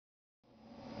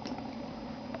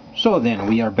So then,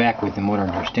 we are back with the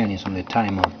modern understandings on the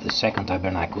time of the Second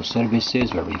Tabernacle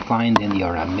services, where we find in the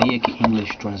Aramaic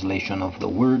English translation of the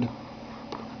word.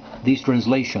 This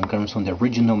translation comes from the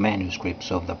original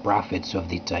manuscripts of the prophets of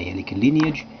the Italianic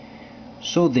lineage.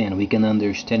 So then, we can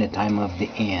understand the time of the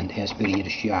end as per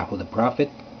Yirmiyahu the prophet.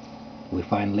 We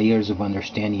find layers of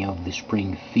understanding of the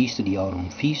spring feast, the autumn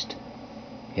feast,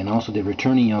 and also the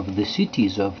returning of the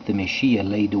cities of the Messiah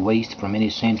laid waste for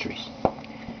many centuries.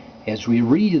 As we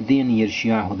read then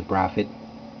Yirmiyahu the prophet,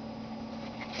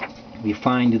 we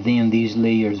find then these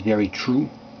layers very true.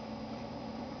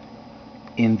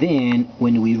 And then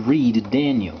when we read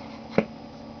Daniel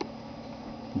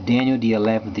the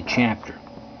 11th chapter,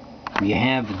 we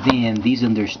have then this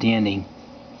understanding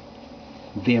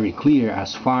very clear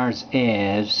as far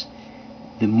as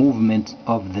the movement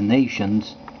of the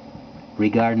nations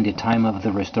regarding the time of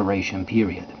the restoration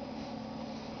period.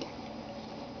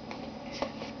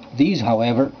 These,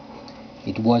 however,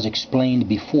 it was explained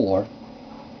before,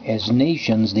 as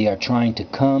nations they are trying to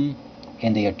come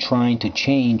and they are trying to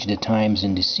change the times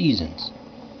and the seasons.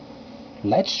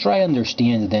 Let's try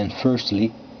understand then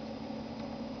firstly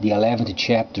the 11th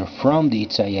chapter from the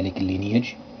Italianic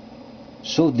lineage.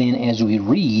 So then as we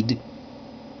read,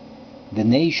 the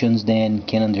nations then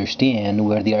can understand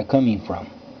where they are coming from.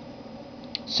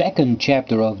 Second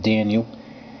chapter of Daniel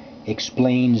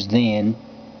explains then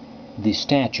the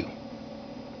statue.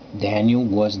 Daniel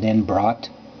was then brought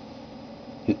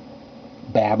to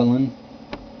Babylon,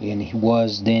 and he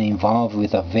was then involved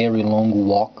with a very long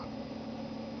walk.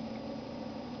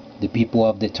 The people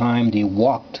of the time, they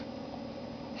walked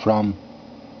from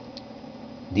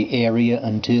the area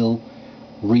until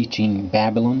reaching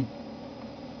Babylon.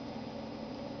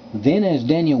 Then as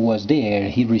Daniel was there,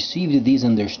 he received this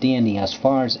understanding as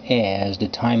far as the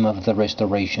time of the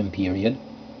restoration period.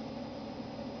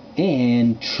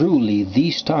 And truly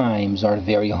these times are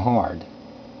very hard.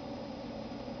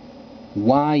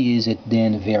 Why is it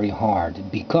then very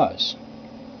hard? Because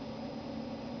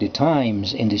the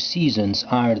times and the seasons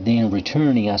are then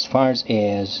returning as far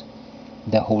as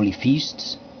the holy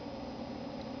feasts,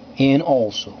 and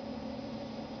also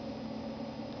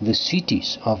the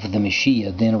cities of the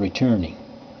Messiah then returning.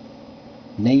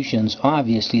 Nations,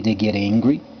 obviously, they get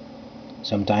angry,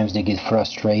 sometimes they get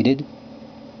frustrated,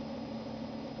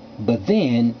 but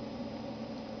then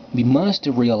we must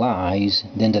realize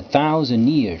then the 1,000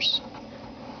 years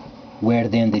where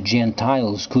then the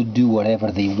Gentiles could do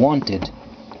whatever they wanted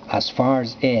as far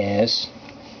as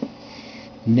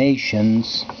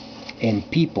nations and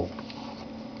people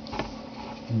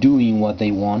doing what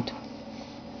they want.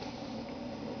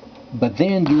 But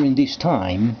then during this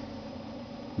time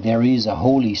there is a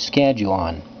holy schedule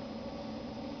on.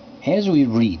 As we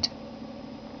read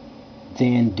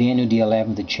then Daniel the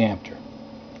 11th chapter,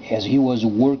 as he was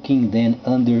working then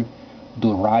under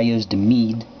Darius the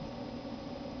Mede,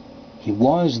 he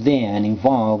was then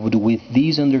involved with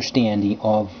this understanding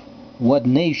of what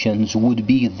nations would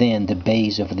be then the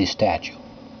base of the statue.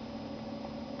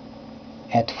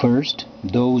 At first,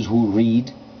 those who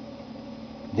read,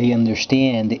 they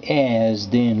understand as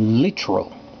then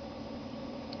literal.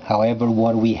 However,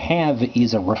 what we have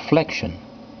is a reflection.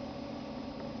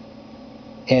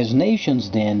 As nations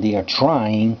then, they are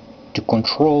trying to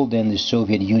control then the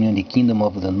Soviet Union, the Kingdom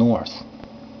of the North.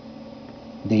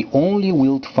 They only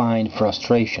will find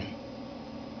frustration,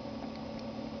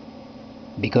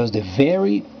 because the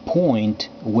very point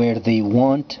where they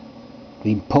want to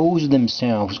impose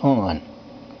themselves on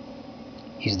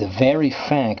is the very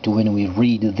fact when we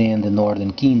read then the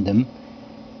Northern Kingdom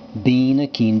being a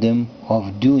kingdom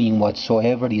of doing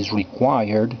whatsoever is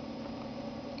required,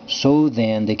 so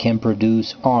then they can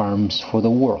produce arms for the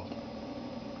world.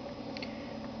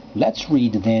 Let's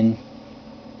read then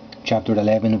chapter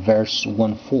 11 verse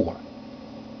 1-4.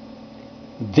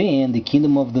 Then the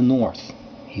kingdom of the north,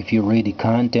 if you read the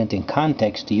content and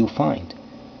context, you find,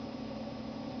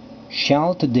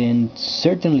 shall then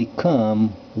certainly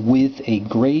come with a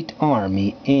great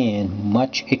army and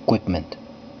much equipment.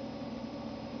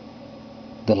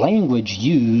 The language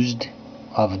used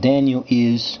of Daniel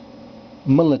is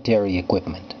military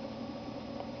equipment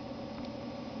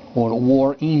or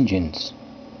war engines.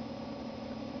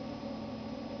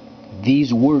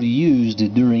 These were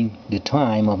used during the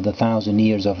time of the 1,000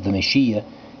 years of the Messiah,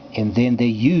 and then they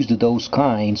used those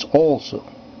kinds also.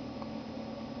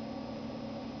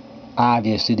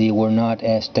 Obviously, they were not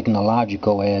as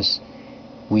technological as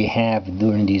we have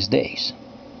during these days.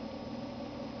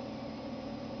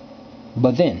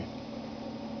 But then,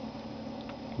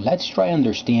 let's try to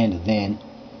understand then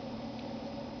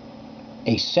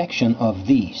a section of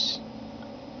these.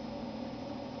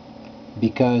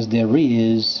 because there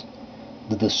is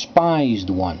the despised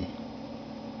one.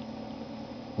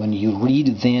 When you read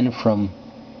then from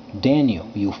Daniel,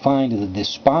 you find that the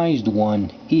despised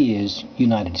one is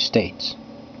United States.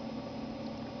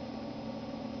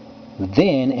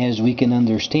 Then, as we can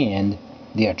understand,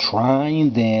 they are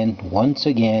trying then, once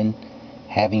again,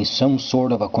 having some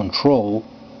sort of a control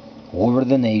over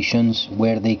the nations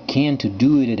where they can't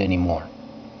do it anymore.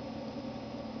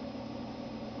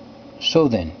 So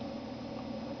then,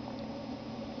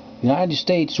 United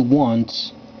States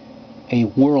wants a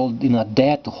world in a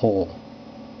debt hole.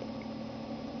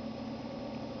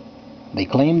 They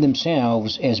claim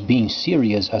themselves as being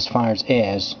serious as far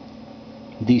as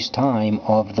this time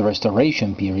of the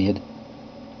restoration period,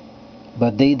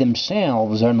 but they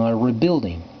themselves are not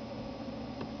rebuilding.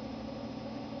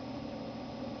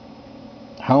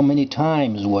 How many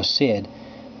times was said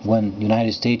when the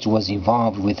United States was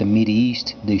involved with the Middle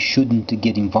East, they shouldn't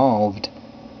get involved,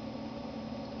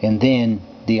 and then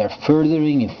they are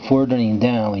furthering and furthering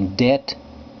down in debt,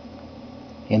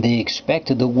 and they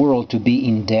expect the world to be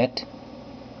in debt.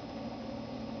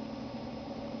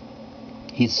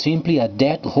 It's simply a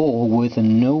debt hole with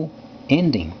no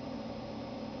ending.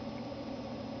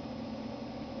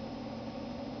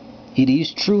 It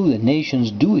is true that nations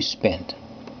do spend.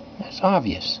 That's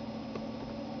obvious.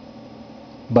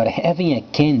 But having a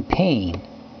campaign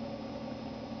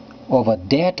of a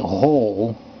debt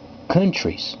hole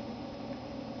countries,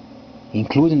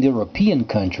 including the European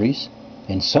countries,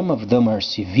 and some of them are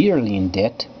severely in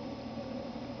debt,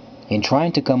 and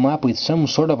trying to come up with some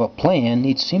sort of a plan,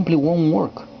 it simply won't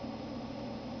work.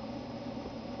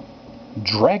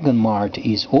 Dragon Mart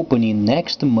is opening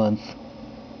next month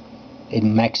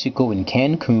in Mexico, in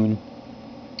Cancun,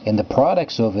 and the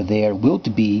products over there will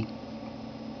be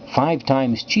 5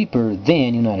 times cheaper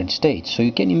than United States. So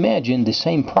you can imagine the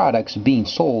same products being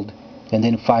sold and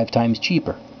then 5 times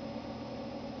cheaper.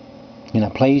 In a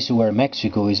place where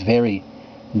Mexico is very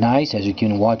nice, as you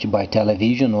can watch by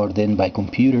television or then by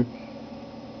computer,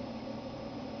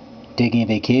 taking a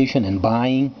vacation and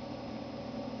buying.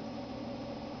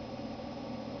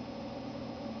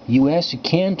 US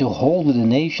can't hold the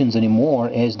nations anymore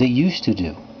as they used to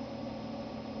do.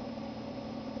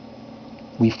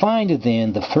 We find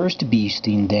then the first beast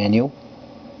in Daniel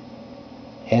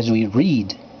as we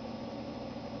read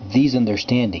these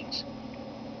understandings.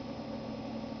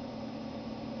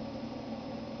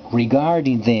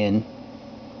 Regarding then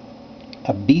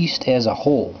a beast as a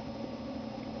whole,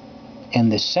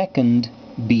 and the second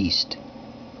beast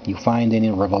you find it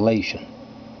in Revelation.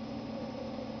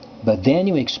 But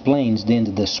Daniel explains then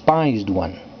the despised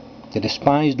one. The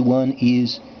despised one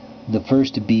is the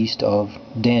first beast of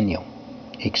Daniel,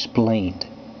 explained.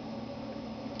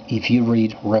 If you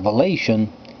read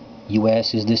Revelation,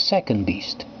 US is the second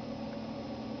beast,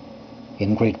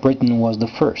 and Great Britain was the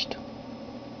first.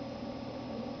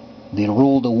 They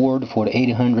ruled the world for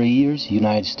 800 years,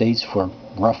 United States for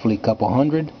roughly a couple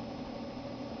hundred,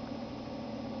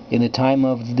 and the time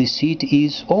of the deceit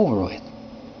is over with.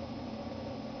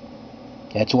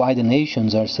 That's why the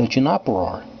nations are such an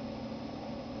uproar.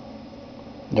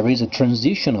 There is a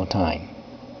transitional time.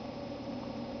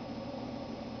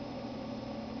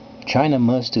 China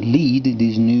must lead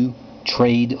this new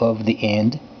trade of the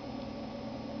end.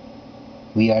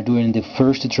 We are doing the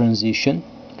first transition.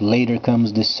 Later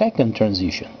comes the second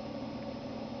transition,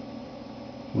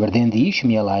 where then the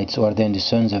Ishmaelites, or then the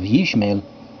sons of Ishmael,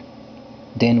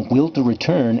 then will to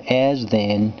return as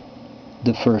then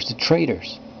the first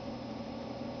traders.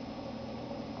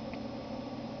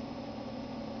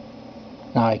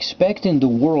 Now, expecting the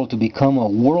world to become a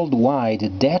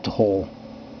worldwide debt hole,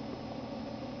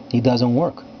 it doesn't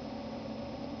work.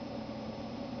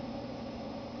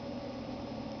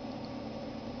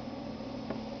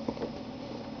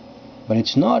 But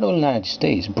it's not only the United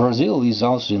States. Brazil is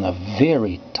also in a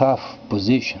very tough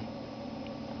position.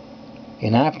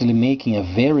 And after making a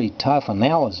very tough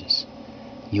analysis,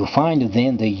 you find that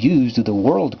then they used the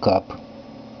World Cup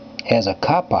as a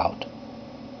cop-out,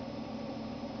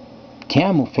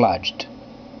 camouflaged,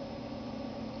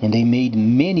 and they made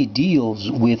many deals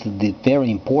with the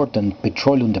very important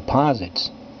petroleum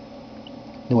deposits.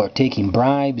 They were taking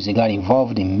bribes, they got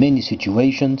involved in many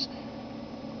situations,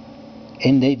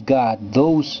 and they've got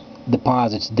those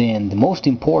deposits then, the most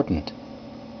important,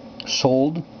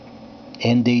 sold,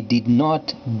 and they did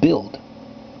not build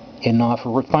enough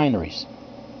refineries.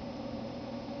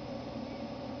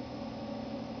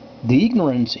 The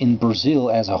ignorance in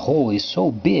Brazil as a whole is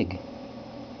so big.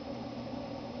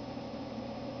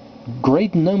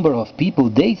 Great number of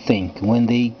people, they think when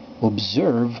they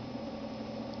observe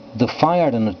the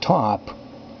fire on the top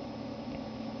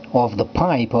of the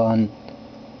pipe on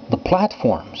the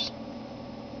platforms.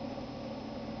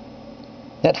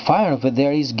 That fire over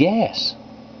there is gas.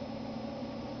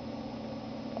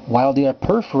 While they are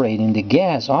perforating the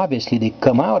gas, obviously they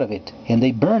come out of it and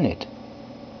they burn it.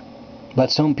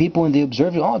 But some people, when they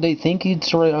observe it, they think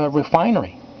it's a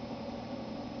refinery.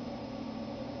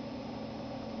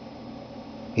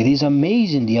 It is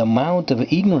amazing the amount of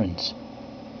ignorance.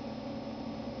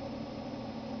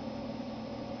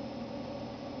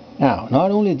 Now,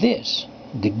 not only this,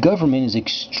 the government is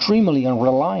extremely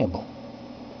unreliable.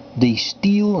 They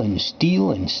steal and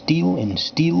steal and steal and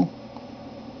steal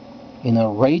in a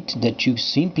rate that you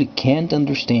simply can't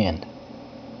understand.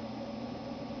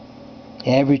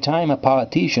 Every time a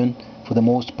politician, for the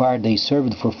most part they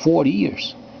served for 40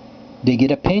 years, they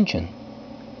get a pension.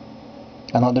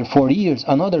 Another 40 years,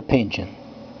 another pension.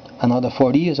 Another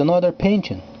 40 years, another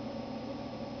pension.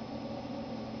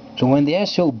 So when the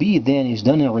SOB then is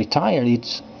done and retired,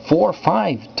 it's 4 or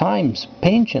 5 times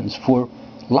pensions for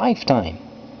lifetime.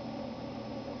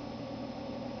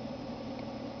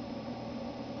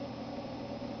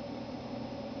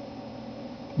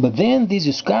 But then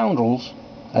these scoundrels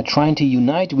are trying to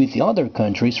unite with the other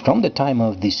countries from the time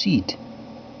of deceit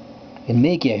and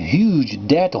make a huge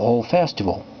death hole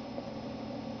festival.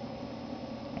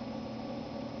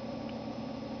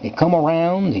 They come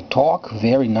around, they talk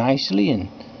very nicely and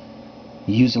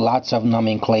use lots of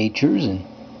nomenclatures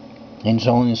and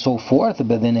so on and so forth,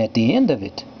 but then at the end of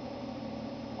it,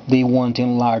 they want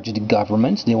enlarged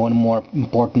governments, they want more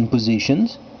important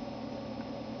positions,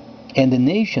 and the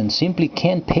nation simply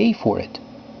can't pay for it.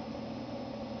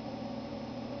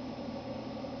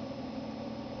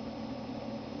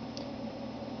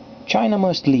 China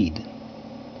must lead.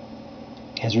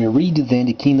 As we read then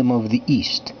the kingdom of the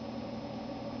East,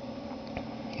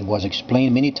 it was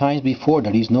explained many times before,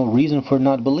 there is no reason for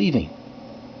not believing.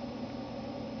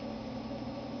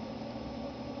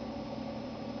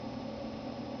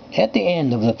 At the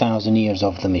end of the 1,000 years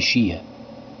of the Messiah,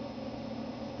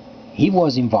 he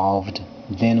was involved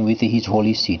then with his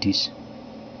holy cities.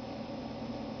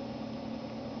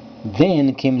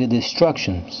 Then came the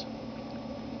destructions.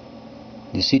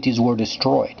 The cities were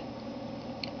destroyed.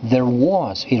 There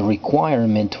was a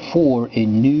requirement for a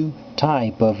new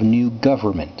type of new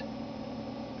government,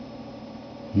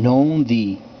 known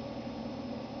the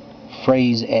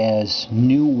phrase as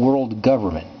New World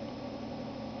Government.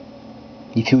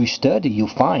 If you study, you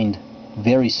find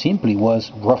very simply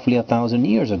was roughly 1,000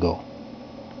 years ago.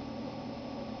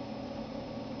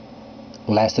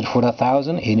 Lasted for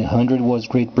 1,000, 800 was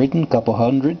Great Britain, couple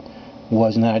hundred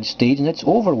was United States, and that's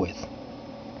over with.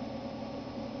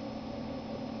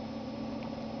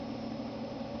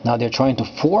 Now they're trying to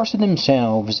force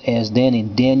themselves, as then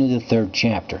in Daniel the 3rd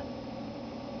chapter.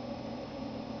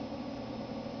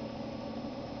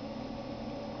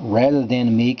 Rather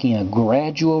than making a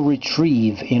gradual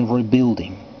retrieve and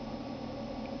rebuilding.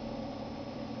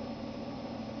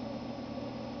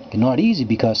 It's not easy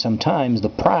because sometimes the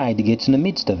pride gets in the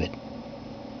midst of it.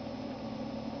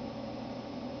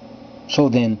 So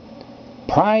then,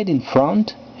 pride in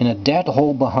front and a death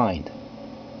hole behind.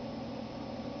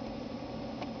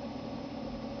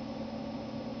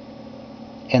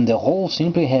 And the hole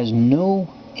simply has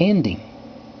no ending.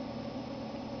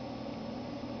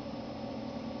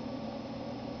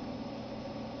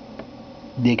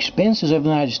 The expenses of the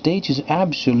United States is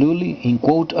absolutely, in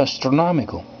quote,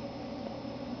 astronomical.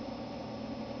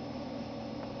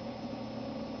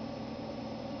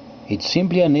 It's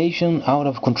simply a nation out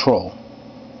of control.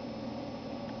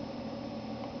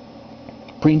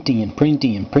 Printing and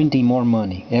printing and printing more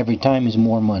money. Every time is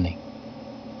more money.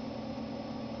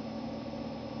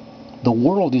 The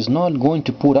world is not going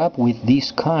to put up with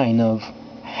this kind of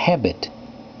habit.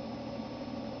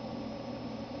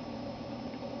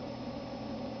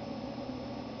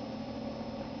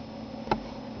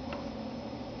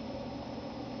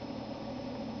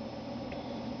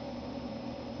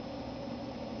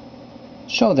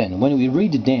 So then, when we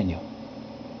read Daniel,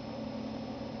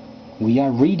 we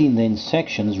are reading then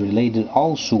sections related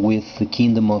also with the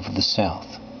kingdom of the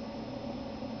south.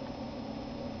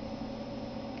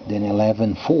 Then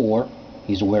 11:4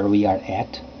 is where we are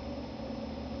at.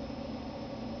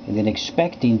 And then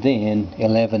expecting then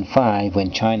 11:5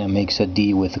 when China makes a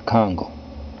deal with the Congo.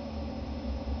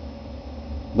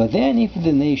 But then if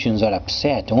the nations are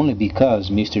upset only because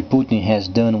Mr. Putin has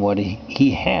done what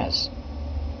he has,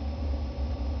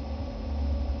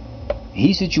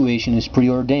 his situation is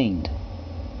preordained.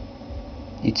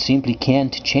 It simply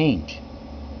can't change.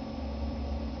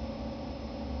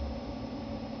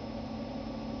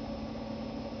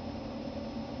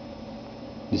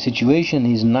 The situation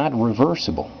is not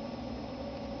reversible.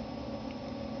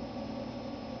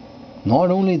 Not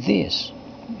only this,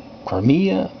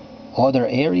 Crimea, other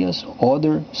areas,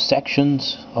 other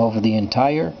sections of the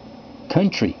entire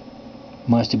country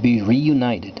must be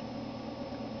reunited.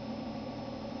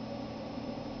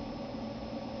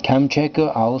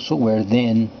 Kamchatka also, where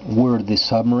the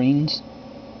submarines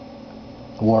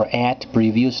were at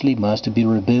previously, must be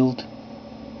rebuilt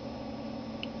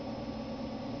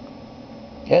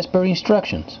as per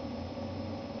instructions.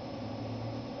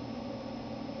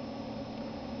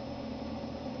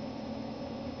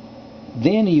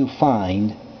 Then you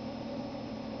find,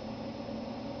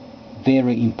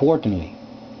 very importantly,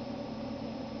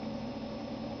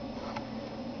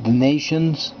 the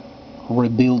nations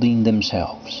rebuilding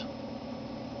themselves.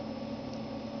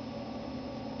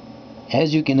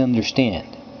 As you can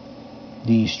understand,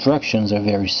 the instructions are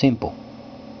very simple.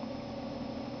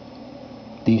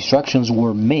 The instructions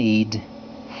were made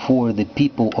for the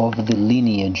people of the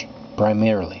lineage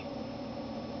primarily.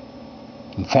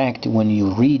 In fact, when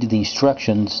you read the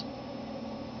instructions,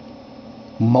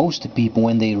 most people,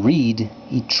 when they read,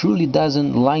 it truly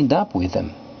doesn't line up with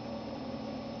them.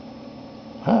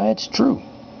 It's true.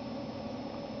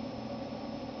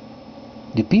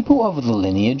 The people of the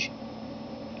lineage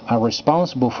are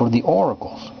responsible for the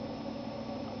oracles.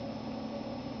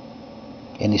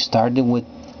 And it started with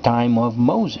time of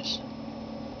Moses,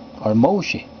 or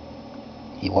Moshe.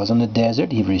 He was on the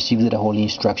desert, he received the holy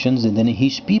instructions, and then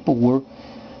his people were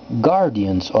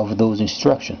guardians of those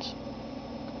instructions.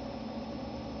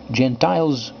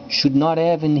 Gentiles should not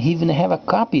even have a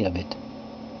copy of it.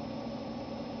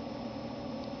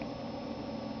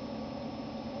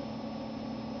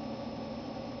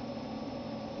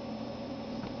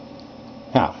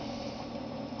 Now,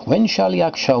 when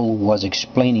Shaliach Shaul was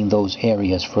explaining those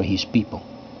areas for his people,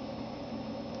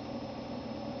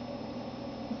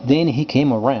 then he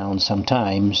came around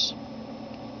sometimes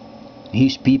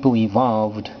his people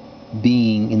involved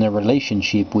being in a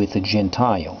relationship with the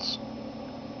Gentiles.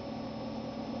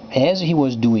 As he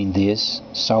was doing this,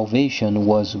 salvation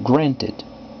was granted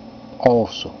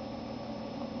also.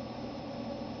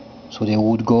 So they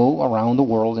would go around the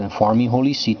world and forming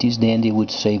holy cities, then they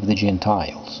would save the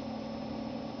Gentiles.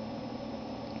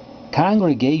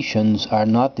 Congregations are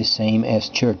not the same as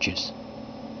churches.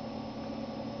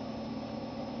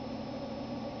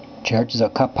 Church is a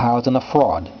cop-out and a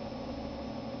fraud.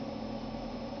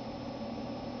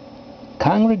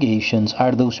 Congregations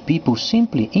are those people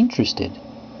simply interested,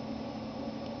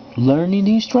 learning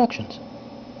the instructions.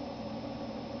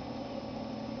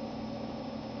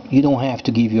 You don't have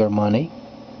to give your money.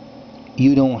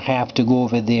 You don't have to go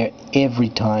over there every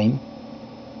time.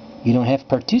 You don't have to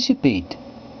participate.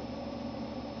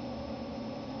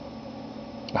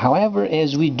 However,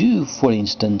 as we do, for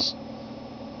instance,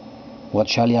 what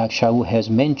Shaliach Shaul has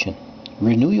mentioned,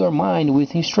 renew your mind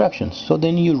with instructions. So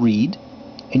then you read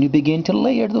and you begin to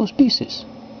layer those pieces.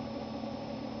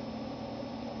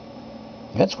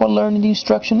 That's what learning the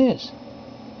instruction is.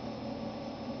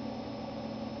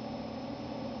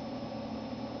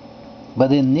 But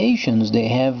the nations, they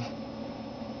have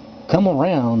come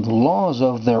around laws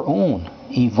of their own,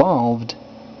 evolved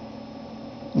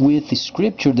with the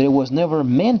scripture that was never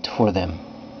meant for them.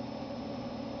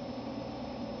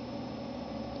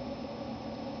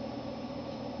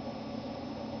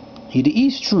 It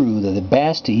is true that the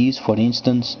best is, for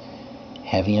instance,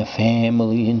 having a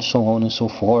family and so on and so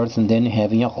forth, and then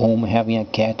having a home, having a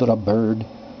cat or a bird.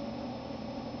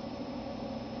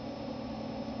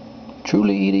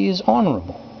 Truly it is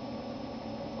honorable.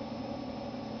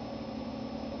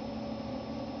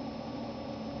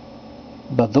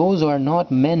 But those are not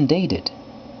mandated.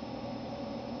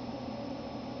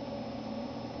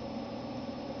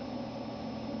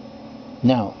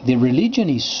 Now, the religion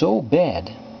is so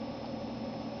bad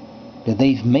that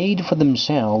they've made for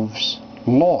themselves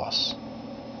laws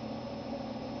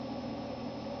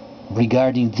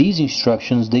regarding these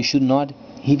instructions they should not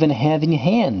even have in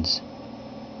hands.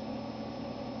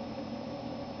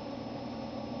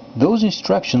 Those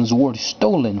instructions were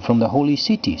stolen from the holy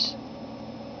cities.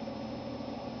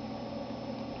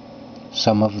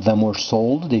 Some of them were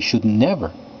sold. They should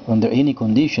never, under any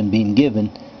condition, be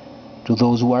given to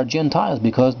those who are Gentiles,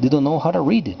 because they don't know how to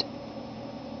read it.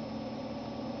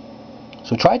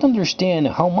 So try to understand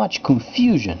how much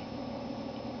confusion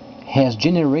has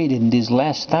generated in these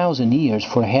last 1,000 years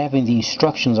for having the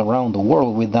instructions around the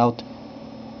world without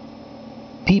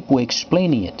people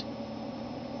explaining it.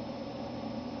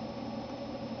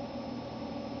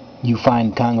 You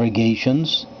find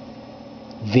congregations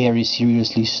very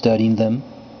seriously studying them,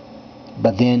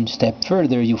 But then step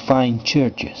further, you find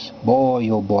churches. Boy,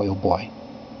 oh boy, oh boy.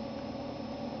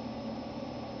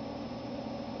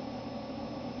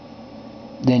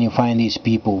 Then you find these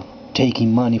people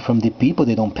taking money from the people.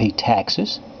 They don't pay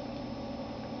taxes.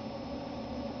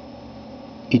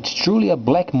 It's truly a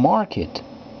black market.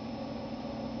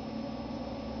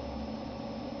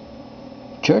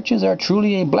 Churches are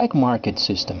truly a black market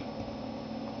system.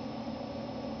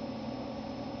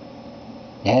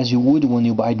 As you would when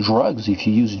you buy drugs, if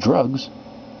you use drugs.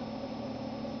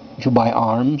 If you buy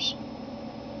arms,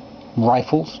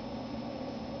 rifles.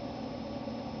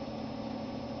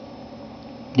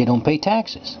 They don't pay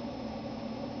taxes.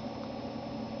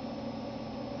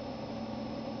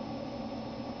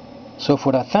 So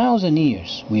for 1,000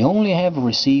 years, we only have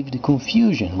received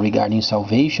confusion regarding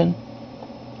salvation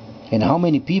and how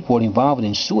many people are involved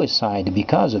in suicide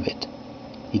because of it.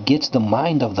 It gets the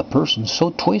mind of the person so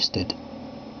twisted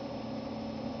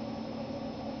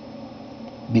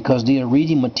because they are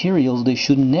reading materials they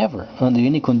should never, under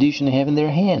any condition, have in their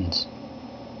hands.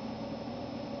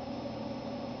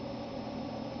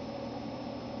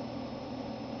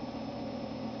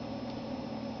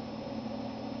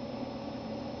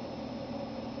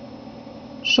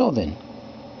 So then,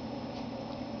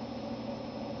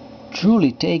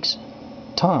 truly takes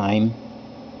time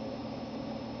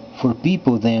for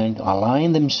people then to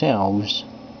align themselves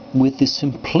with the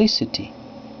simplicity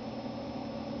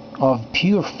of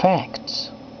pure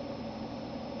facts.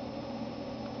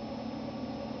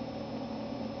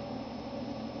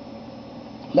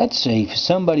 Let's say if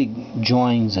somebody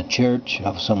joins a church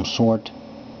of some sort,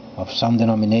 of some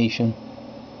denomination,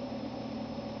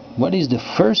 what is the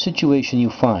first situation you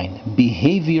find?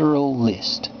 Behavioral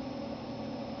list.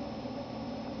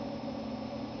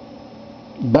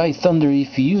 By thunder,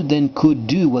 if you then could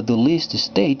do what the list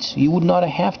states, you would not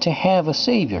have to have a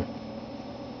savior.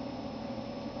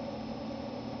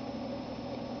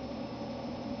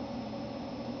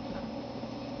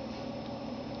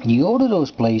 You go to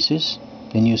those places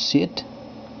and you sit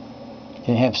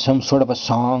and have some sort of a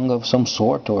song of some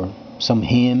sort, or some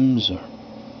hymns,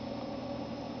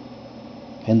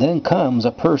 and then comes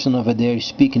a person over there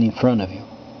speaking in front of you.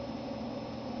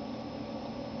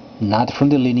 Not from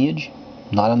the lineage,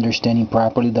 not understanding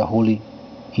properly the holy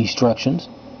instructions.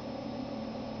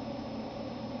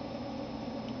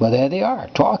 But there they are,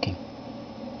 talking.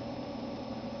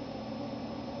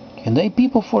 And then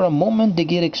people for a moment, they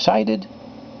get excited.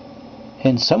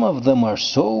 And some of them are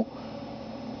so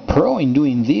pro in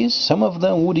doing this, some of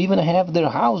them would even have their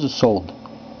houses sold.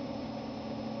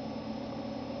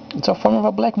 It's a form of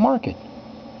a black market.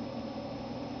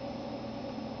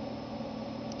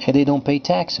 And they don't pay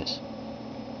taxes.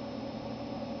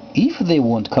 If they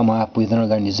won't come up with an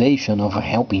organization of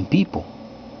helping people,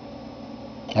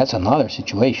 that's another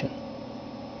situation.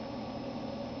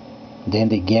 Then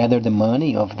they gather the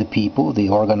money of the people, they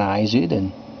organize it,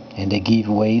 and they give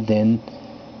away then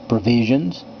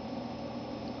provisions.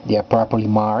 They are properly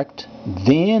marked.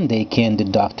 Then they can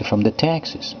deduct from the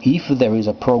taxes, if there is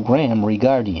a program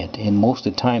regarding it, and most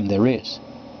of the time there is.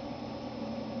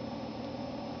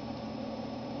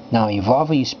 Now,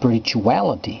 involving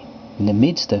spirituality in the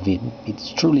midst of it,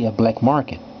 it's truly a black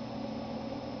market.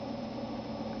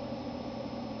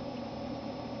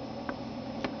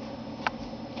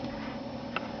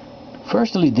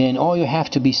 Firstly then, all you have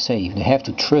to be saved. You have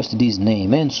to trust this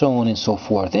name, and so on and so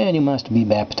forth. Then you must be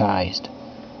baptized.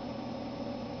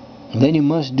 And then you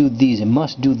must do this, and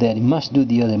must do that, and must do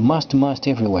the other, must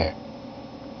everywhere.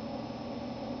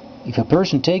 If a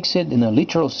person takes it in a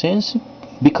literal sense,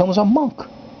 becomes a monk.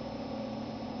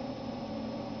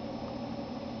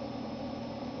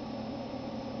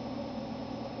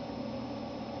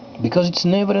 Because it's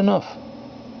never enough.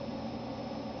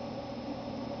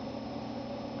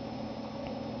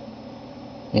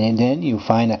 And then you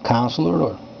find a counselor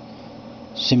or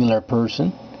similar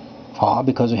person.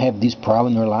 Because you have this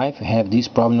problem in your life, you have this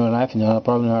problem in your life, and another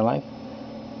problem in your life.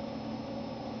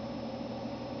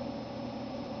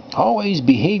 Always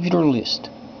behavioral list.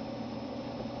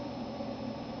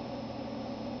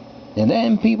 And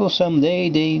then people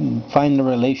someday, they find a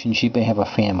relationship and have a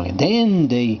family. Then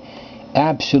they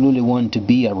absolutely want to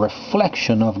be a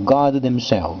reflection of God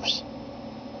themselves.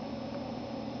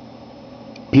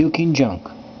 Puking junk.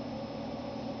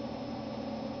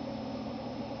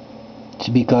 It's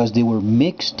because they were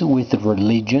mixed with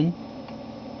religion.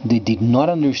 They did not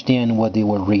understand what they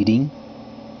were reading,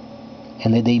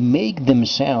 and that they make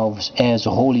themselves as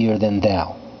holier than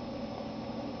thou,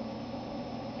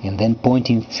 and then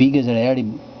pointing fingers at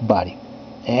everybody.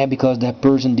 Because that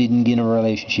person didn't get a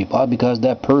relationship, or because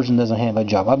that person doesn't have a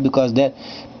job, or because that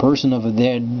person over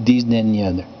there, this, that, and the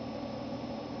other.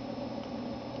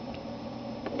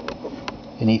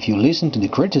 And if you listen to the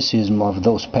criticism of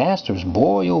those pastors,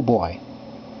 boy, oh boy,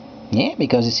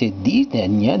 because he said this, that,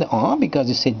 and the other, because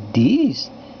he said this,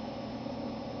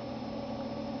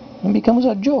 it becomes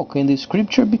a joke, and the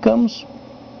scripture becomes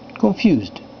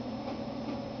confused.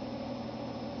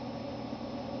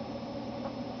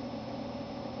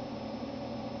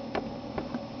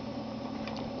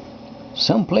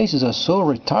 Some places are so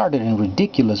retarded and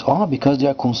ridiculous, all because they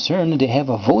are concerned they have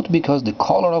a vote because the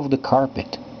color of the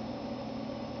carpet.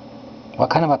 What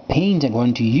kind of a paint they're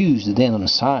going to use then on the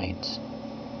sides?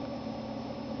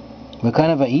 What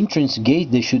kind of an entrance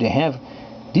gate they should have?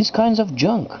 These kinds of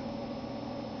junk.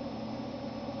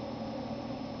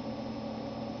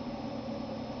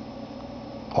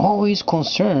 Always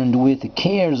concerned with the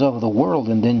cares of the world,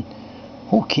 and then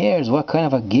who cares what kind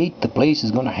of a gate the place is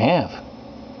going to have?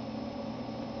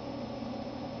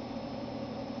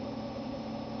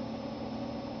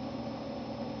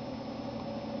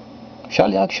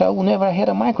 Charlie Akshaw never had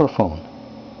a microphone.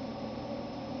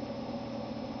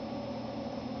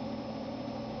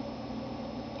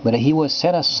 But he was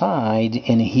set aside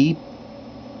and he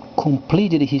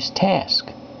completed his task.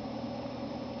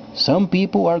 Some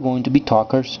people are going to be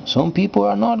talkers, some people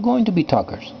are not going to be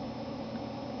talkers.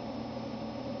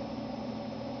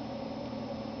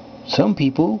 Some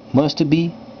people must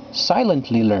be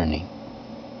silently learning,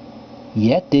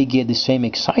 yet they get the same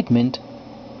excitement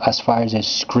as far as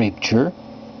scripture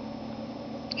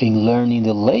in learning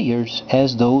the layers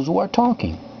as those who are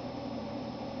talking.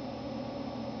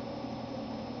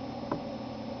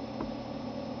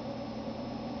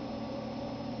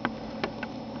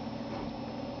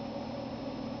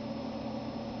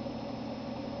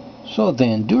 So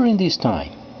then, during this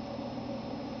time,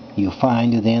 you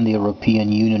find then the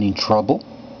European Union in trouble.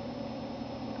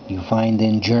 You find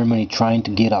then Germany trying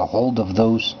to get a hold of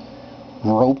those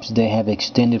ropes they have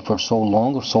extended for so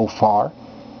long or so far.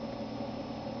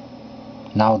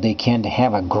 Now they can't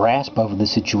have a grasp of the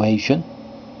situation.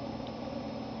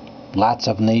 Lots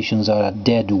of nations are a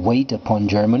dead weight upon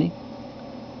Germany,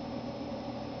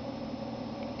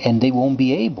 and they won't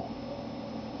be able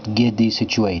to get this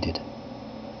situated.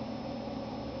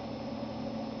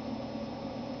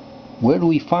 Where do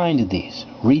we find this?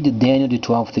 Read Daniel the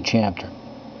 12th chapter.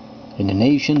 And the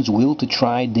nations will to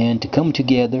try then to come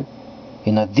together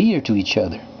and adhere to each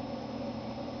other.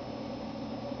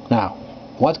 Now,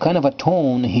 what kind of a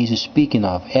tone he's speaking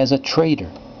of? As a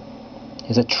trader,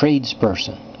 as a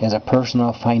tradesperson, as a person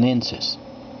of finances.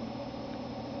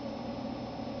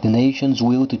 The nations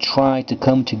will to try to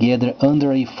come together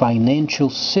under a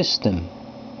financial system,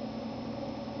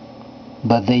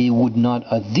 but they would not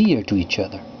adhere to each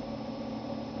other.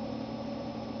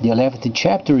 The 11th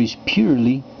chapter is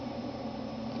purely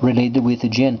related with the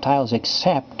Gentiles,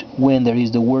 except when there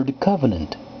is the word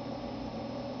covenant.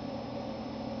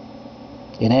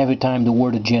 And every time the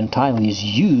word Gentile is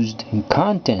used in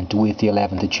content with the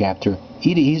 11th chapter,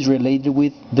 it is related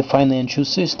with the financial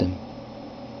system.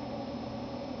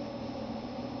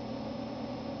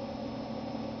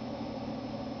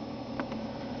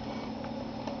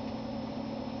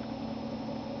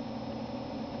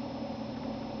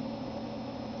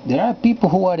 There are people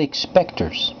who are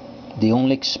expectors. They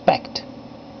only expect.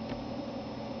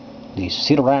 They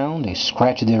sit around, they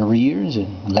scratch their ears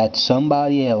and let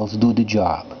somebody else do the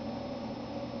job.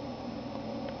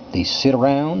 They sit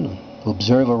around,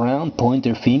 observe around, point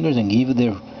their fingers and give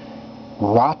their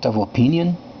rot of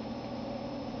opinion.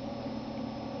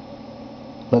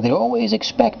 But they're always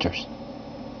expectors.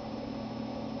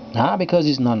 Because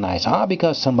it's not nice.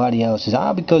 Because somebody else is.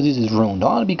 Because this is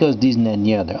ruined. Because this and that and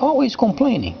the other. Always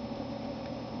complaining.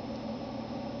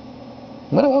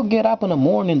 What about get up in the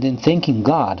morning and thanking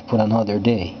God for another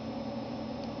day?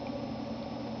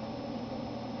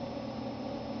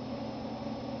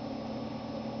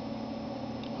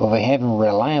 Of having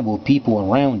reliable people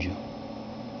around you.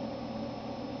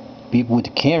 People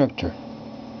with character.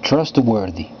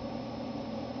 Trustworthy.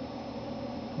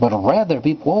 But rather,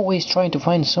 people always trying to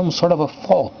find some sort of a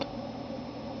fault.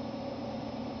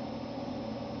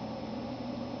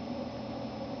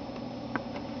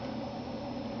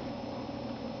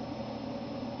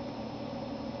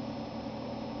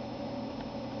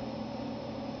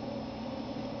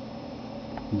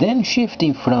 Then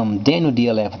shifting from Daniel the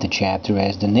 11th chapter,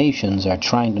 as the nations are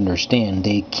trying to understand,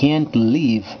 they can't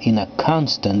live in a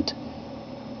constant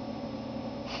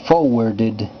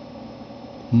forwarded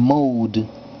mode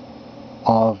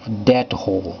of debt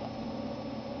hole.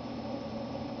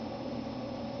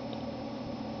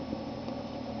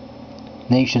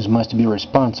 nations must be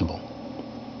responsible.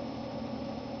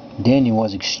 Daniel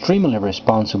was extremely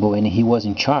responsible, and he was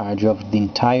in charge of the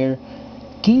entire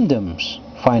kingdom's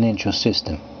financial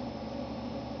system.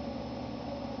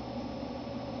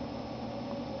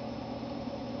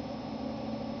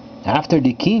 After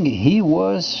the king, he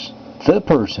was the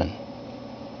person.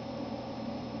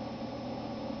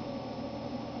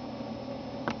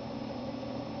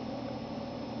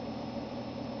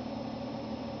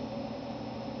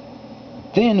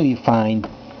 Then we find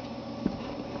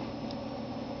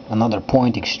another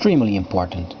point extremely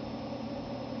important.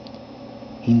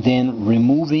 In then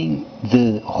removing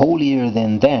the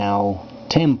holier-than-thou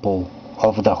temple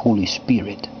of the Holy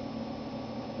Spirit.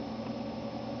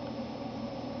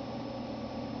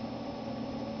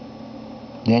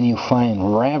 Then you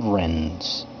find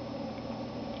reverends,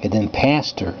 and then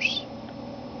pastors.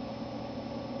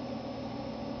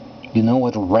 You know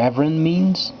what reverend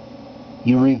means?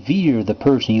 You revere the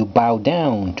person, you bow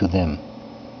down to them.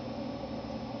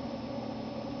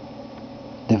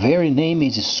 The very name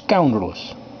is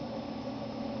scoundrels.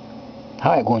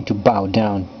 How are you going to bow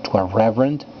down to a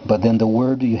reverend? But then the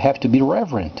word, you have to be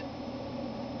reverent.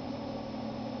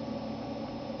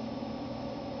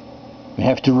 You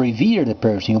have to revere the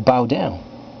person, you bow down.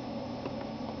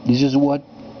 This is what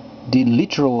the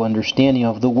literal understanding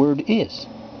of the word is.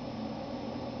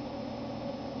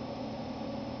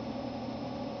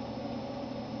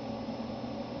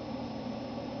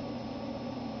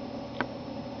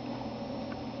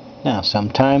 Now,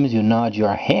 sometimes you nod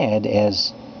your head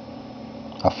as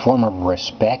a form of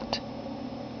respect.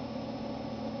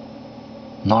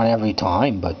 Not every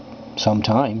time, but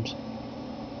sometimes.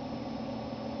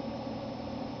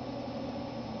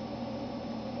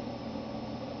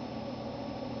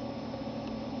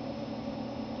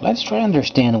 Let's try to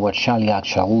understand what Shaliach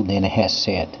Shaul then has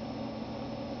said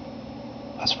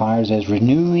as far as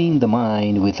renewing the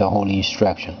mind with the holy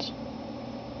instructions.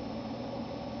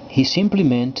 He simply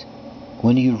meant,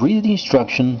 when you read the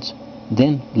instructions,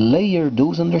 then layer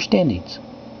those understandings.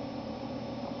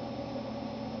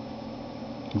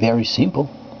 Very simple.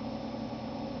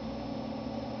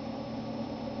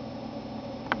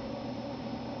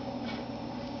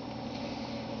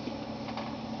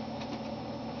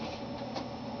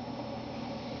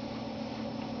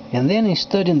 And then in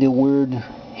studying the word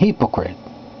hypocrite.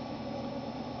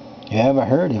 You ever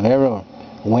heard, if ever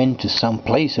went to some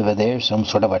place over there, some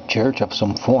sort of a church of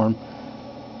some form,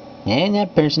 and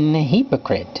that person is a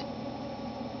hypocrite.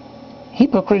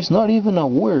 Hypocrite is not even a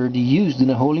word used in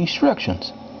the holy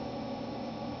instructions.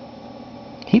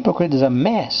 Hypocrite is a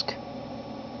mask.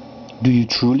 Do you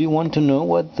truly want to know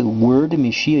what the word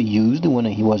Messiah used when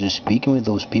he was speaking with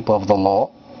those people of the law?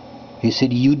 He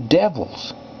said, "You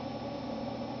devils."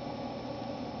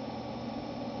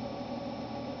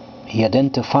 He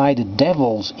identified the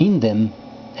devils in them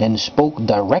and spoke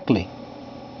directly.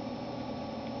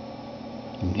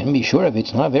 You can be sure of it,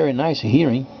 it's not very nice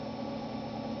hearing.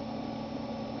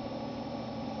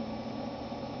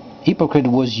 Hypocrite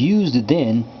was used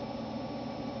then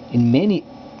in many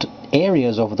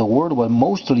areas of the world, but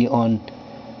mostly on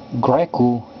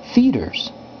Greco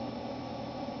theaters.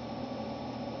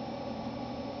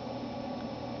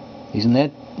 Isn't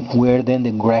that where then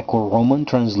the Greco-Roman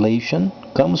translation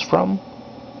comes from?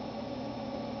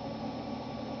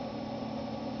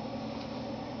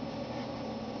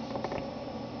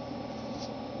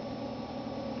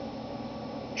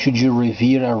 Should you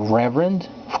revere a reverend?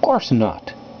 Of course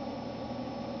not.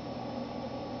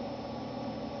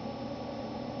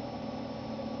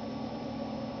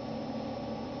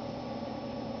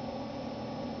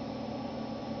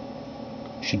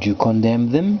 Should you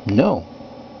condemn them? No.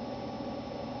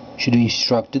 Should you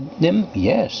instruct them?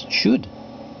 Yes, should.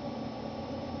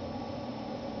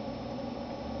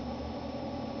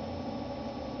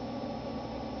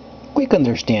 Quick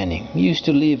understanding. We used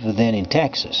to live then in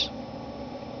Texas.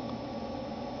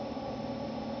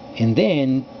 And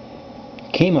then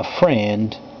came a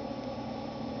friend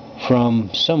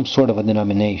from some sort of a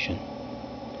denomination.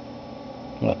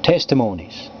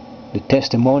 Testimonies. The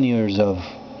testimoniers of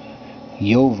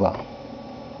Jehovah,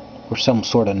 or some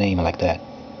sort of name like that.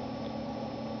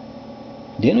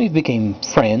 Then we became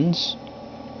friends,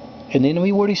 and then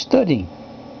we were studying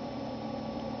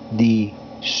the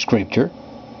scripture.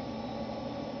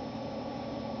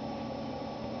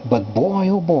 But boy,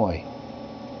 oh boy,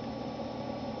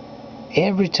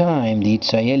 every time the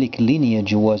Israelic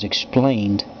lineage was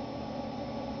explained,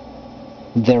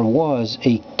 there was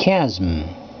a chasm,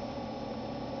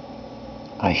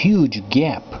 a huge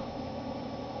gap.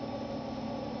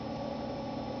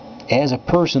 As a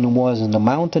person was in the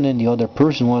mountain and the other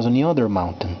person was on the other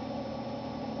mountain.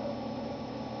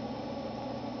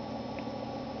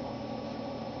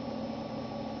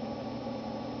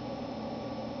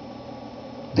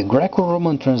 The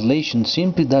Greco-Roman translation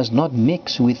simply does not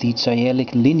mix with its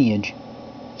Israelic lineage,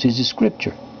 says the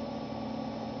scripture.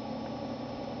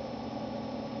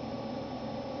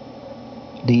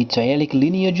 The Israelic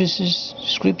lineage's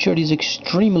scripture is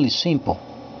extremely simple.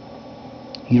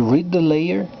 You read the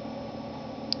layer,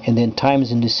 and then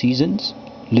times and the seasons,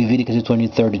 Leviticus the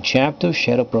 23rd chapter,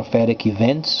 shadow prophetic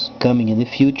events coming in the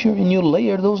future, and you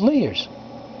layer those layers.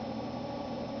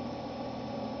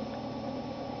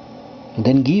 And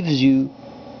then gives you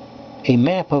a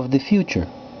map of the future.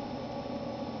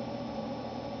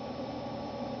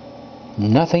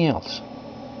 Nothing else.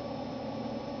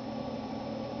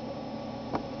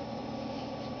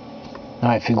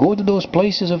 Now, if you go to those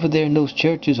places over there in those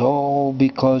churches, oh,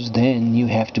 because then you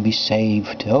have to be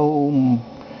saved. Oh,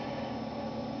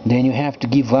 then you have to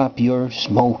give up your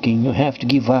smoking. You have to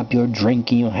give up your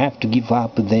drinking. You have to give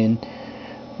up then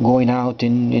going out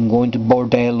and going to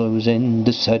bordellos and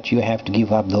the such. You have to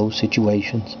give up those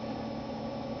situations.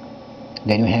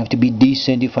 Then you have to be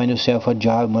decent. You find yourself a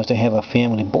job. Must have a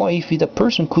family. Boy, if the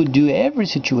person could do every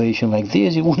situation like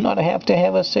this, he would not have to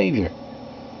have a savior.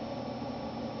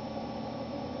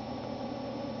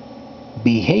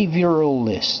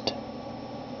 Behavioralist,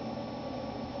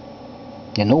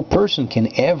 and no person can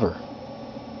ever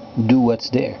do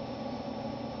what's there.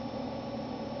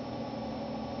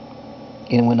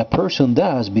 And when a person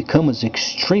does, becomes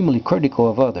extremely critical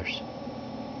of others.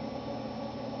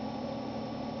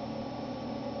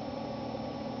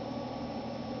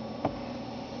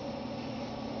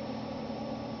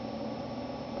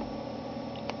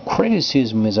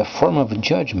 Criticism is a form of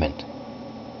judgment.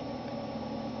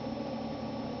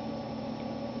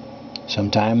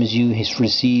 Sometimes you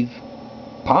receive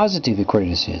positive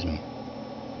criticism,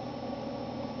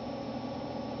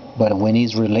 but when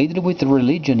it's related with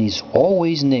religion, it's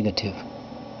always negative.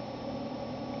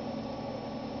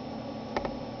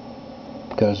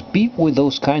 Because people with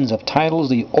those kinds of titles,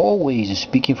 they always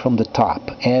speaking from the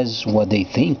top as what they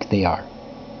think they are.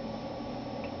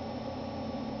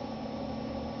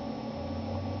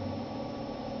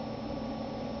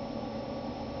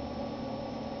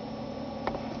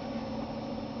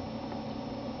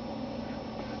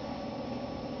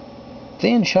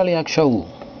 Then Shaliach Shaul.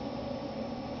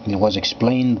 It was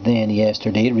explained then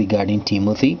yesterday regarding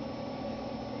Timothy.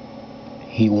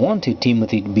 He wanted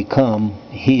Timothy to become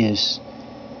his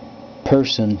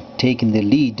person taking the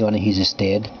lead on his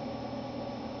stead.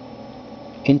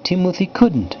 And Timothy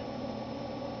couldn't.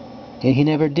 And he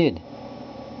never did.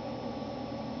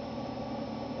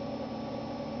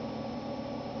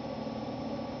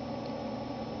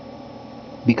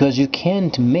 Because you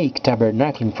can't make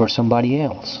tabernacling for somebody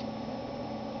else.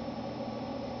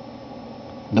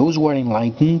 Those who are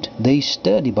enlightened, they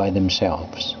study by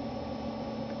themselves.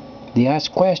 They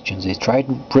ask questions, they try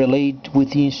to relate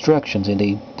with the instructions, and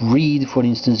they read, for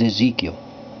instance, Ezekiel,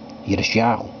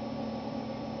 Yirmiyahu.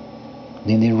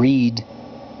 Then they read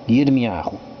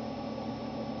Yirmiyahu.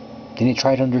 Then they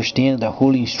try to understand the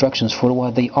holy instructions for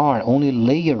what they are, only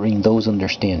layering those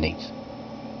understandings.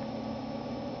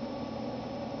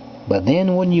 But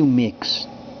then when you mix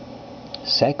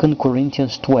 2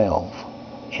 Corinthians 12,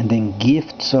 and then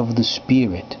gifts of the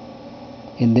Spirit,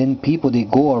 and then people, they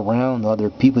go around other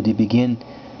people, they begin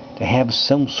to have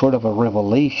some sort of a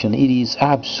revelation, it is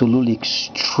absolutely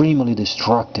extremely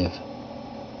destructive.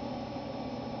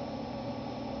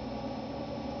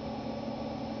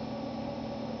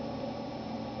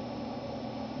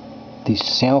 These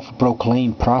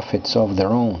self-proclaimed prophets of their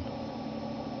own.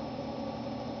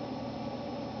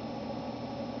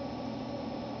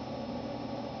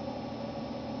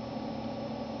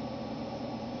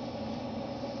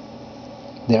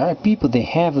 There are people, they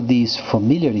have these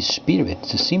familiar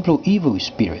spirits, a simple evil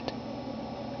spirit.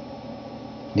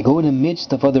 They go in the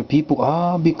midst of other people,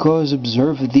 because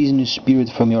observe this new spirit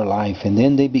from your life, and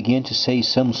then they begin to say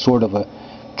some sort of a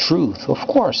truth. Of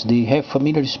course, they have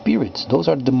familiar spirits. Those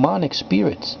are demonic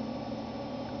spirits.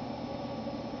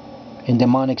 And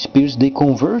demonic spirits, they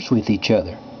converse with each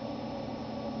other.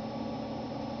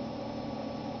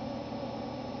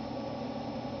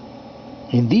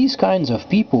 And these kinds of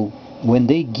people, when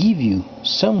they give you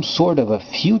some sort of a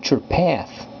future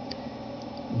path,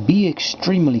 be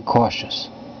extremely cautious.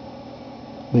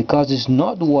 Because it's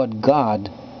not what God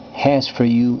has for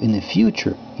you in the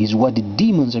future, it's what the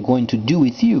demons are going to do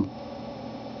with you.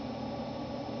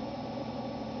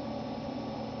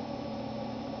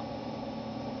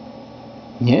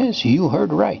 Yes, you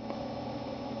heard right.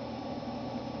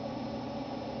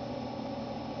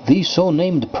 These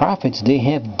so-named prophets, they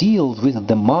have deals with the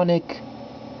demonic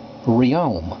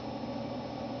realm.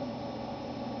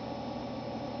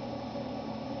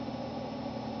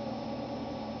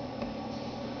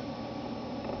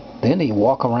 Then they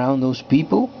walk around those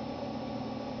people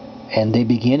and they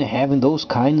begin having those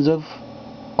kinds of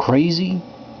crazy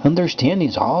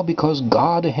understandings, all because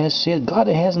God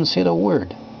hasn't said a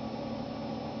word.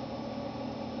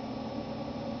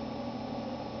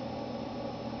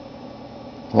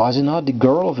 Was it not the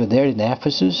girl over there in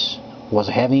Ephesus was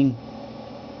having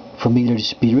familiar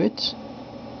spirits?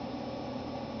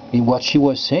 And what she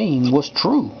was saying was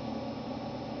true.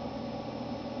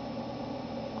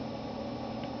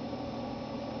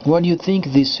 What do you think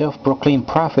these self-proclaimed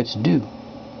prophets do?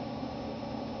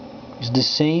 It's the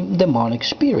same demonic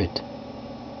spirit.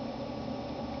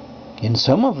 And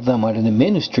some of them are in the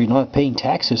ministry not paying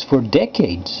taxes for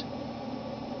decades.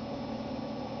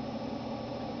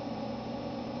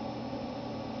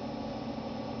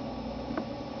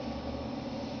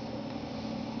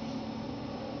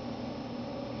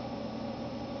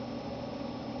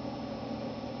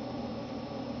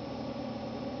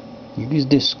 It is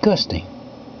disgusting.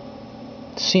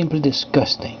 Simply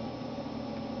disgusting.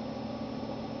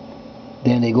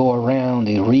 Then they go around,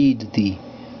 they read the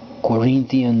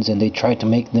Corinthians and they try to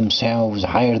make themselves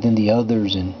higher than the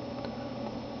others, and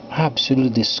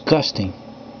absolutely disgusting.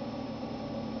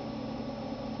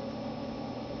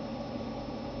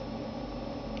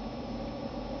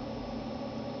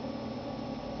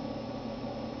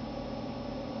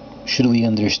 Should we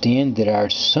understand there are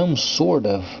some sort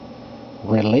of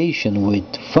relation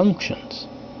with functions?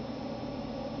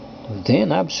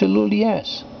 Then absolutely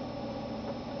yes.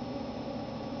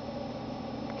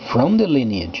 From the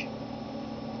lineage,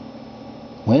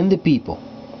 when the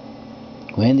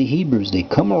Hebrews, they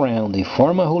come around, they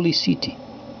form a holy city,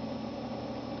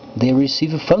 they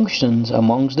receive functions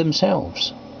amongst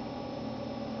themselves.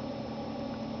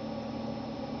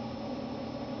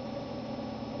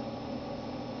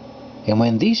 And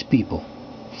when these people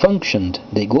functioned,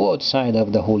 they go outside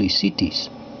of the holy cities,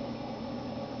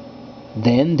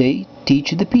 then they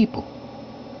teach the people.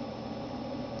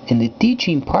 And the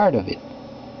teaching part of it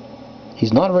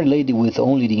is not related with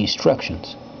only the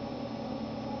instructions.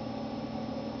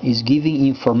 Is giving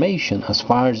information as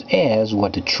far as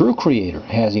what the true Creator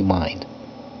has in mind.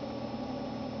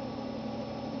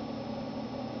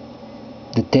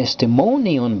 The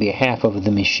testimony on behalf of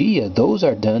the Messiah, those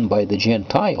are done by the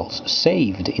Gentiles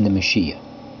saved in the Messiah.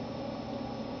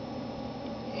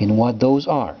 And what those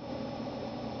are?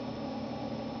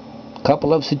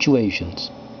 Couple of situations.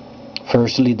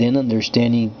 Firstly, then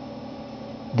understanding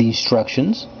the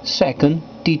instructions. Second,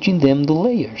 teaching them the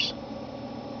layers.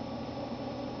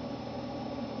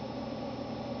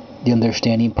 The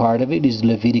understanding part of it is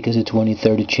Leviticus, the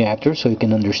 23rd chapter, so you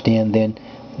can understand then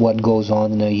what goes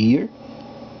on in a year.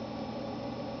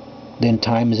 Then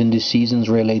times and the seasons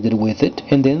related with it,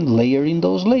 and then layering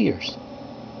those layers.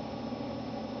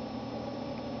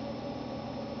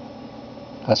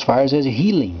 As far as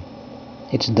healing,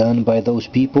 it's done by those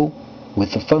people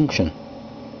with the function.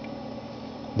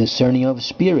 Discerning of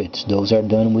spirits, those are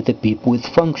done with the people with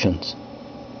functions.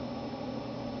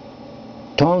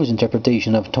 Tongues,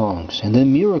 interpretation of tongues, and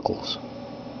then miracles.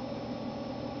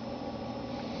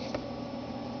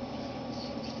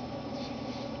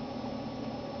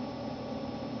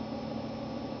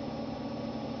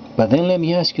 But then let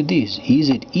me ask you this, is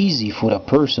it easy for a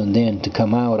person then to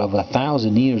come out of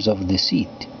 1,000 years of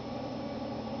deceit?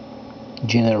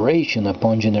 Generation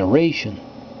upon generation,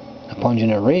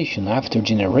 after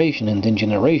generation, and then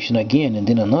generation again, and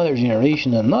then another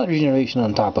generation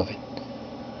on top of it.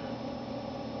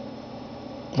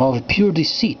 Of pure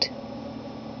deceit.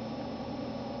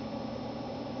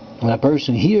 When a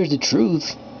person hears the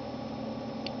truth,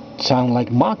 it sounds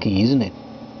like mocking, isn't it?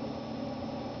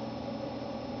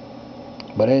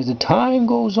 But as the time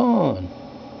goes on,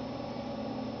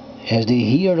 as they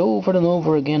hear it over and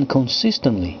over again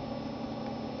consistently,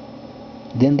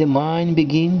 then the mind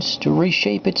begins to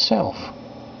reshape itself.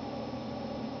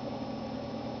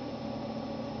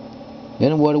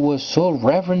 Then what was so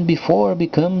reverent before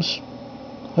becomes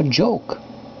a joke.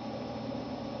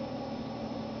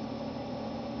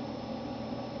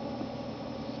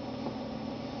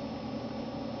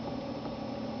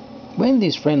 When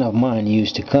this friend of mine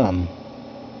used to come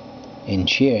and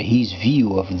share his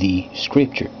view of the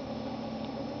scripture,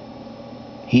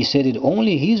 he said that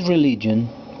only his religion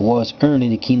was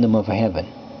earning the kingdom of heaven,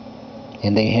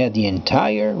 and they had the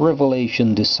entire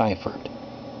revelation deciphered.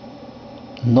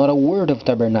 Not a word of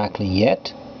tabernacling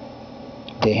yet.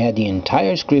 They had the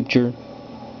entire scripture,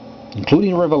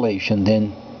 including Revelation,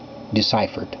 then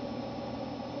deciphered.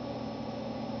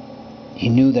 He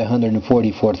knew that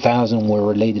 144,000 were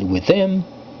related with them.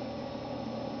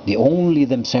 They only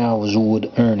themselves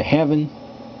would earn heaven.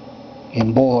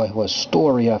 And boy, it was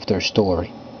story after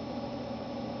story.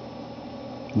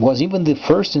 It was even the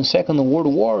First and Second World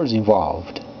Wars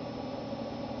involved.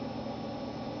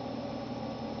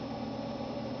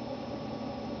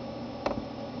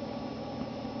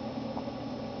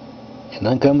 And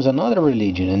then comes another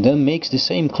religion and then makes the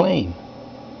same claim.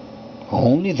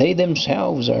 Only they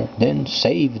themselves are then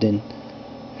saved and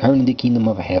earn the kingdom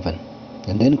of heaven.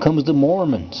 And then comes the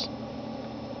Mormons.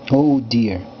 Oh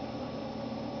dear.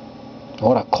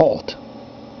 What a cult.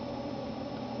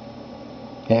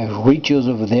 They have rituals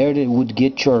over there that would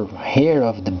get your hair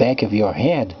off the back of your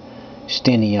head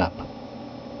standing up.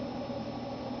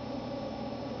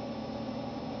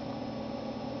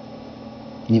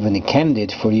 Even the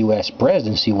candidate for US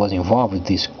presidency was involved with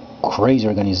this crazy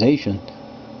organization.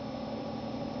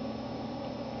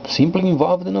 Simply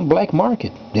involved in a black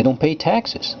market. They don't pay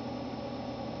taxes.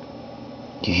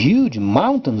 Huge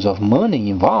mountains of money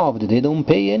involved. They don't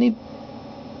pay any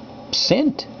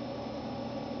cent.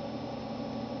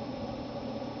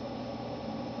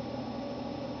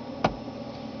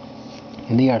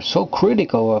 And they are so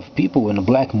critical of people in the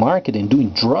black market and doing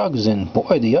drugs, and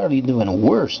boy, they are doing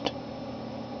worse.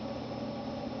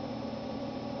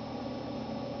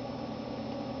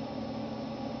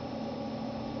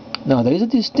 Now, there is a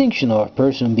distinction of a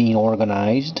person being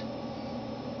organized,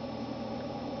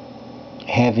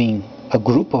 having a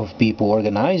group of people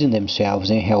organizing themselves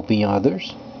and helping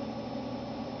others,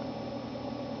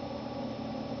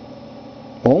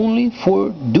 only for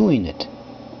doing it.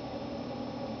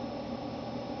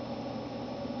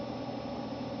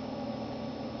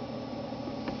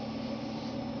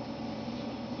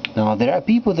 Now, there are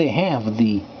people that have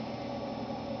the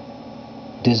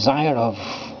desire of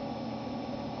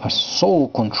a soul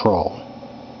control.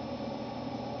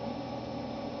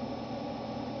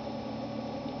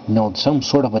 You know, some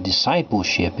sort of a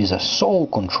discipleship is a soul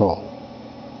control.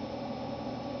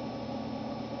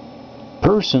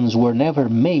 Persons were never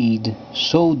made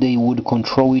so they would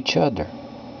control each other.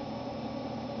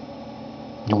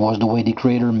 It was the way the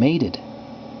Creator made it.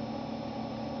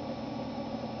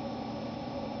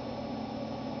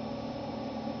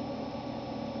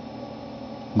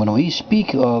 When we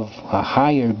speak of a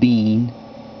higher being,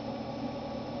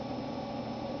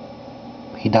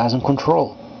 He doesn't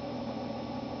control.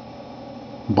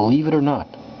 Believe it or not.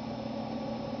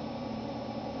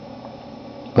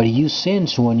 But you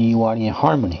sense when you are in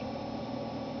harmony.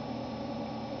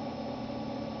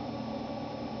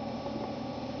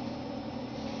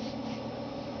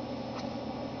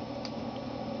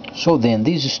 So then,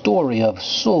 this story of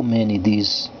so many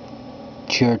these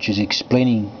churches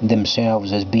explaining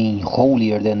themselves as being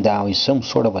holier than thou, is some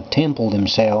sort of a temple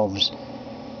themselves,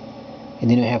 and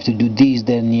then you have to do this,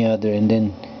 then the other, and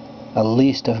then a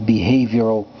list of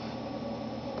behavioral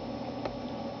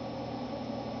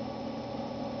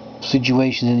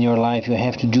situations in your life. You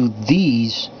have to do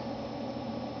these,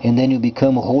 and then you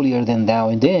become holier than thou,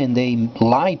 and then they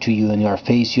lie to you in your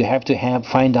face. You have to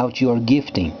find out your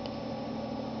gifting.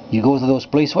 You go to those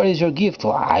places, what is your gift?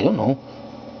 Well, I don't know.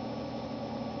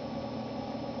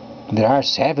 There are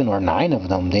 7 or 9 of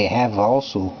them. They have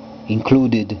also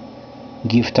included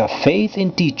gift of faith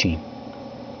and teaching.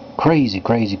 Crazy,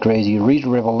 crazy, crazy. You read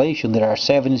Revelation, there are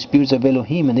 7 spirits of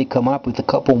Elohim, and they come up with a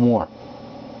couple more.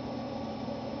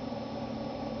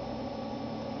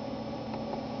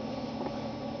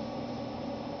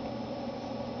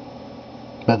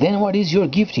 But then what is your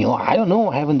gifting? Oh, I don't know,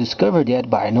 I haven't discovered yet,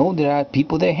 but I know there are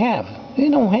people that have. They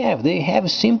don't have. They have a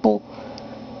simple,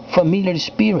 familiar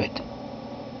spirit.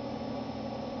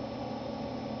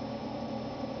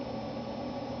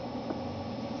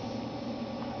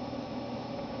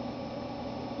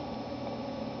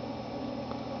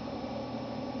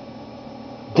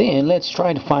 Then let's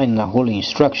try to find the holy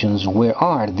instructions. Where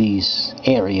are these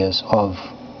areas of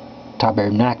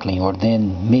tabernacling, or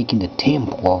then making the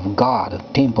temple of God,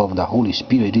 a temple of the Holy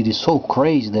Spirit? It is so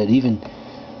crazy that even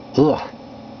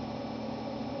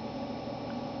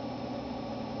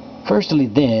Firstly,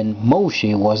 then,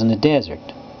 Moshe was in the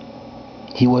desert.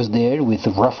 He was there with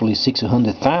roughly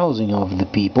 600,000 of the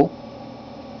people.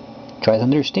 Try to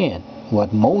understand,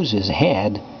 what Moses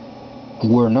had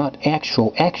were not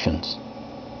actual actions.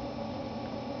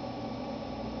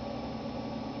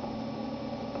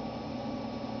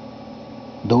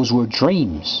 Those were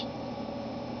dreams.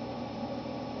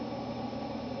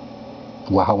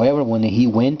 Well, however, when he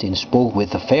went and spoke with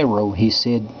the Pharaoh, he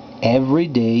said, every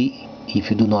day, if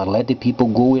you do not let the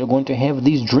people go, we are going to have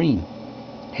this dream.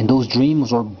 And those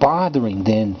dreams were bothering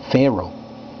then Pharaoh.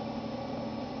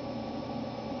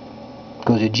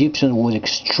 because Egyptians was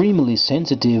extremely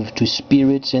sensitive to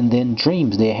spirits and then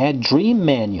dreams. They had dream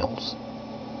manuals.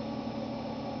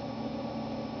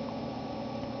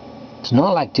 It's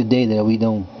not like today that we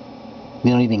don't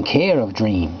even care of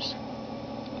dreams.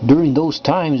 During those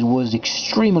times it was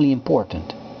extremely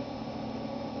important.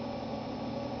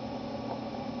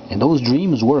 And those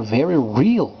dreams were very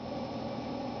real.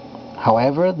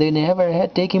 However, they never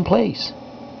had taken place.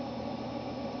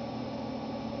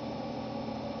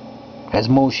 As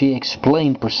Moshe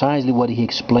explained precisely what he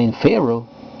explained Pharaoh,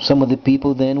 some of the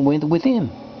people then went with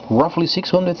him, roughly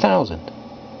 600,000.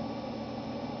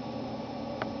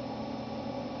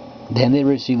 Then they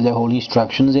received the holy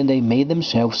instructions and they made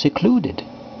themselves secluded,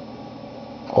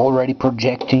 already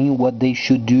projecting what they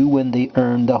should do when they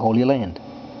earned the Holy Land.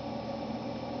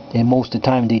 And most of the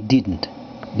time they didn't.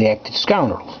 They acted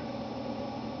scoundrels.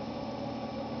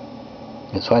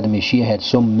 That's why the Messiah had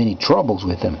so many troubles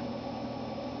with them.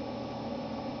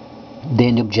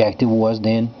 Then the objective was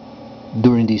then,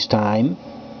 during this time,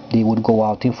 they would go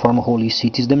out and form holy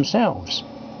cities themselves,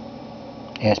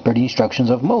 as per the instructions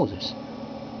of Moses.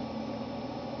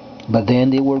 But then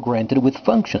they were granted with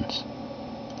functions,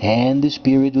 and the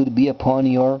Spirit would be upon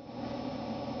your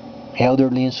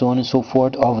elderly and so on and so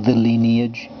forth of the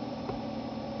lineage.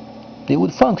 They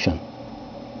would function,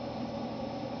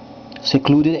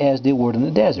 secluded as they were in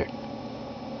the desert.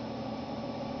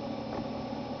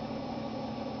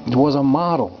 It was a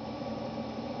model.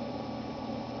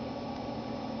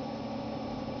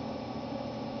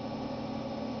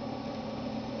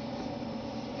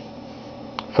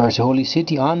 First holy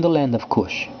city on the land of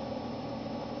Cush.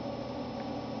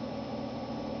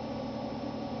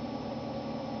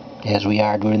 As we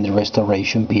are during the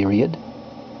restoration period,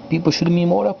 people should be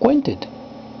more acquainted.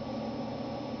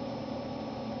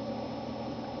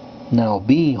 Now,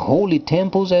 being holy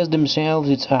temples as themselves,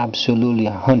 it's absolutely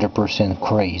 100%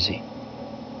 crazy.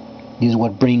 This is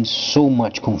what brings so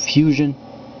much confusion,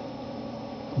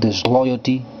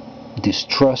 disloyalty,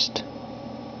 distrust,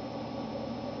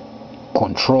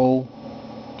 control,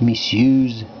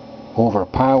 misuse,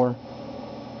 overpower.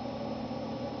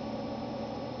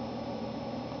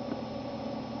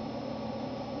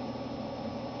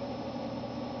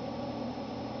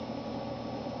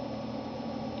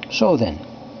 So then,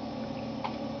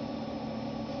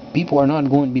 people are not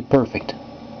going to be perfect.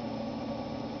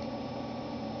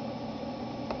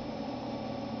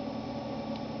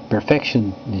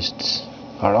 Perfectionists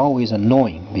are always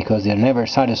annoying because they're never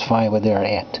satisfied where they're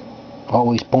at.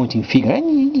 Always pointing finger.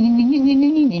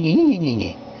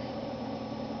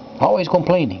 Always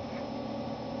complaining.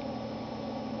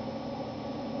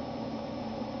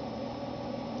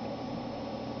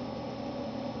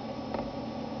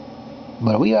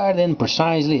 But we are then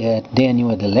precisely at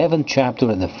Daniel, at the 11th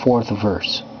chapter and the 4th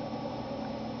verse.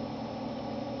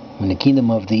 When the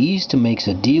kingdom of the east makes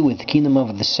a deal with the kingdom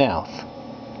of the south.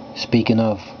 Speaking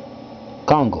of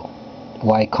Congo.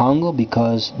 Why Congo?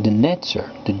 Because the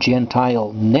Netzer, the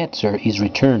Gentile Netzer, is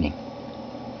returning.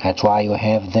 That's why you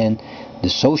have then the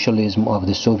socialism of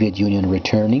the Soviet Union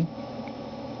returning.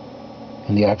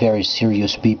 And they are very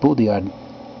serious people. They are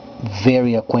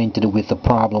very acquainted with the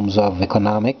problems of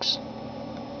economics.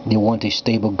 They want a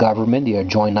stable government. They are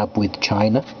joined up with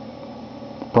China,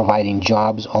 providing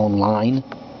jobs online,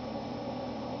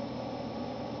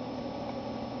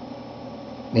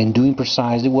 and doing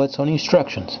precisely what's on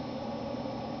instructions.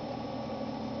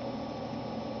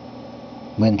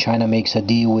 When China makes a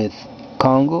deal with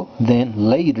Congo, then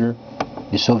later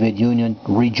the Soviet Union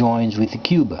rejoins with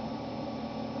Cuba,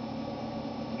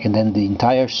 and then the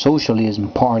entire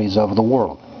socialism parties of the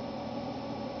world.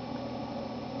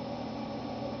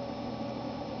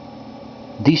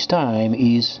 This time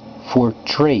is for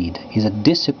trade, is a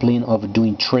discipline of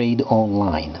doing trade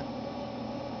online.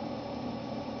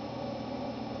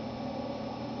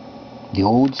 The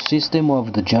old system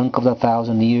of the junk of the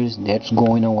 1,000 years, that's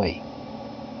going away.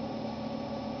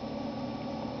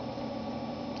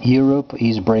 Europe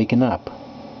is breaking up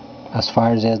as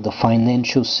far as the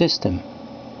financial system.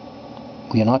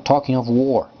 We are not talking of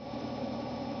war.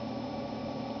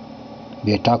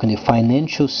 We are talking the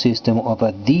financial system of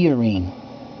adhering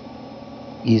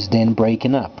is then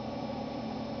breaking up.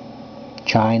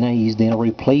 China is then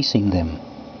replacing them.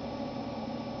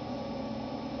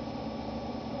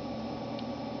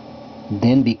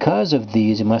 Then because of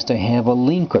these, you must have a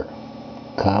linker.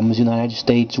 Comes United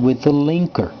States with a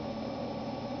linker.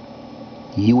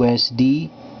 USD,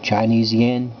 Chinese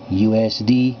yen,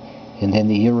 USD, and then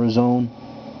the Eurozone,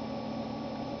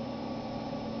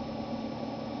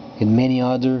 and many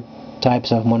other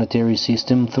types of monetary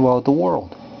system throughout the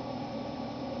world.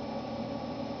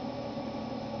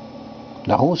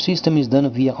 The whole system is done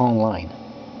via online.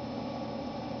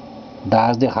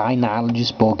 That's the high knowledge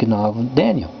spoken of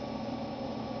Daniel.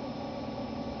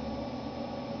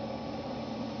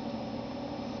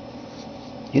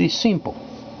 It is simple.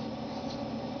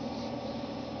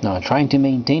 Now, trying to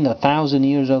maintain 1,000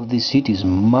 years of this city is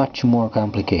much more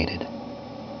complicated.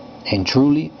 And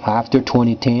truly, after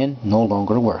 2010, no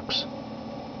longer works.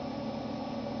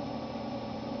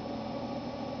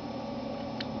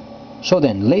 So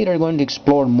then, later we're going to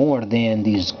explore more than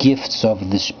these gifts of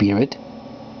the Spirit,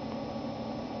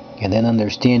 and then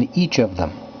understand each of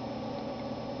them,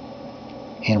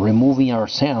 and removing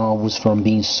ourselves from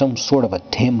being some sort of a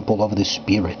temple of the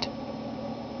Spirit,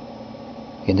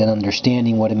 and then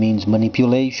understanding what it means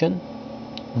manipulation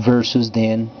versus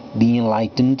then being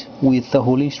enlightened with the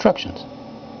holy instructions.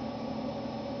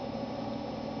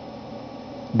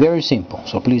 Very simple,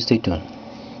 so please stay tuned.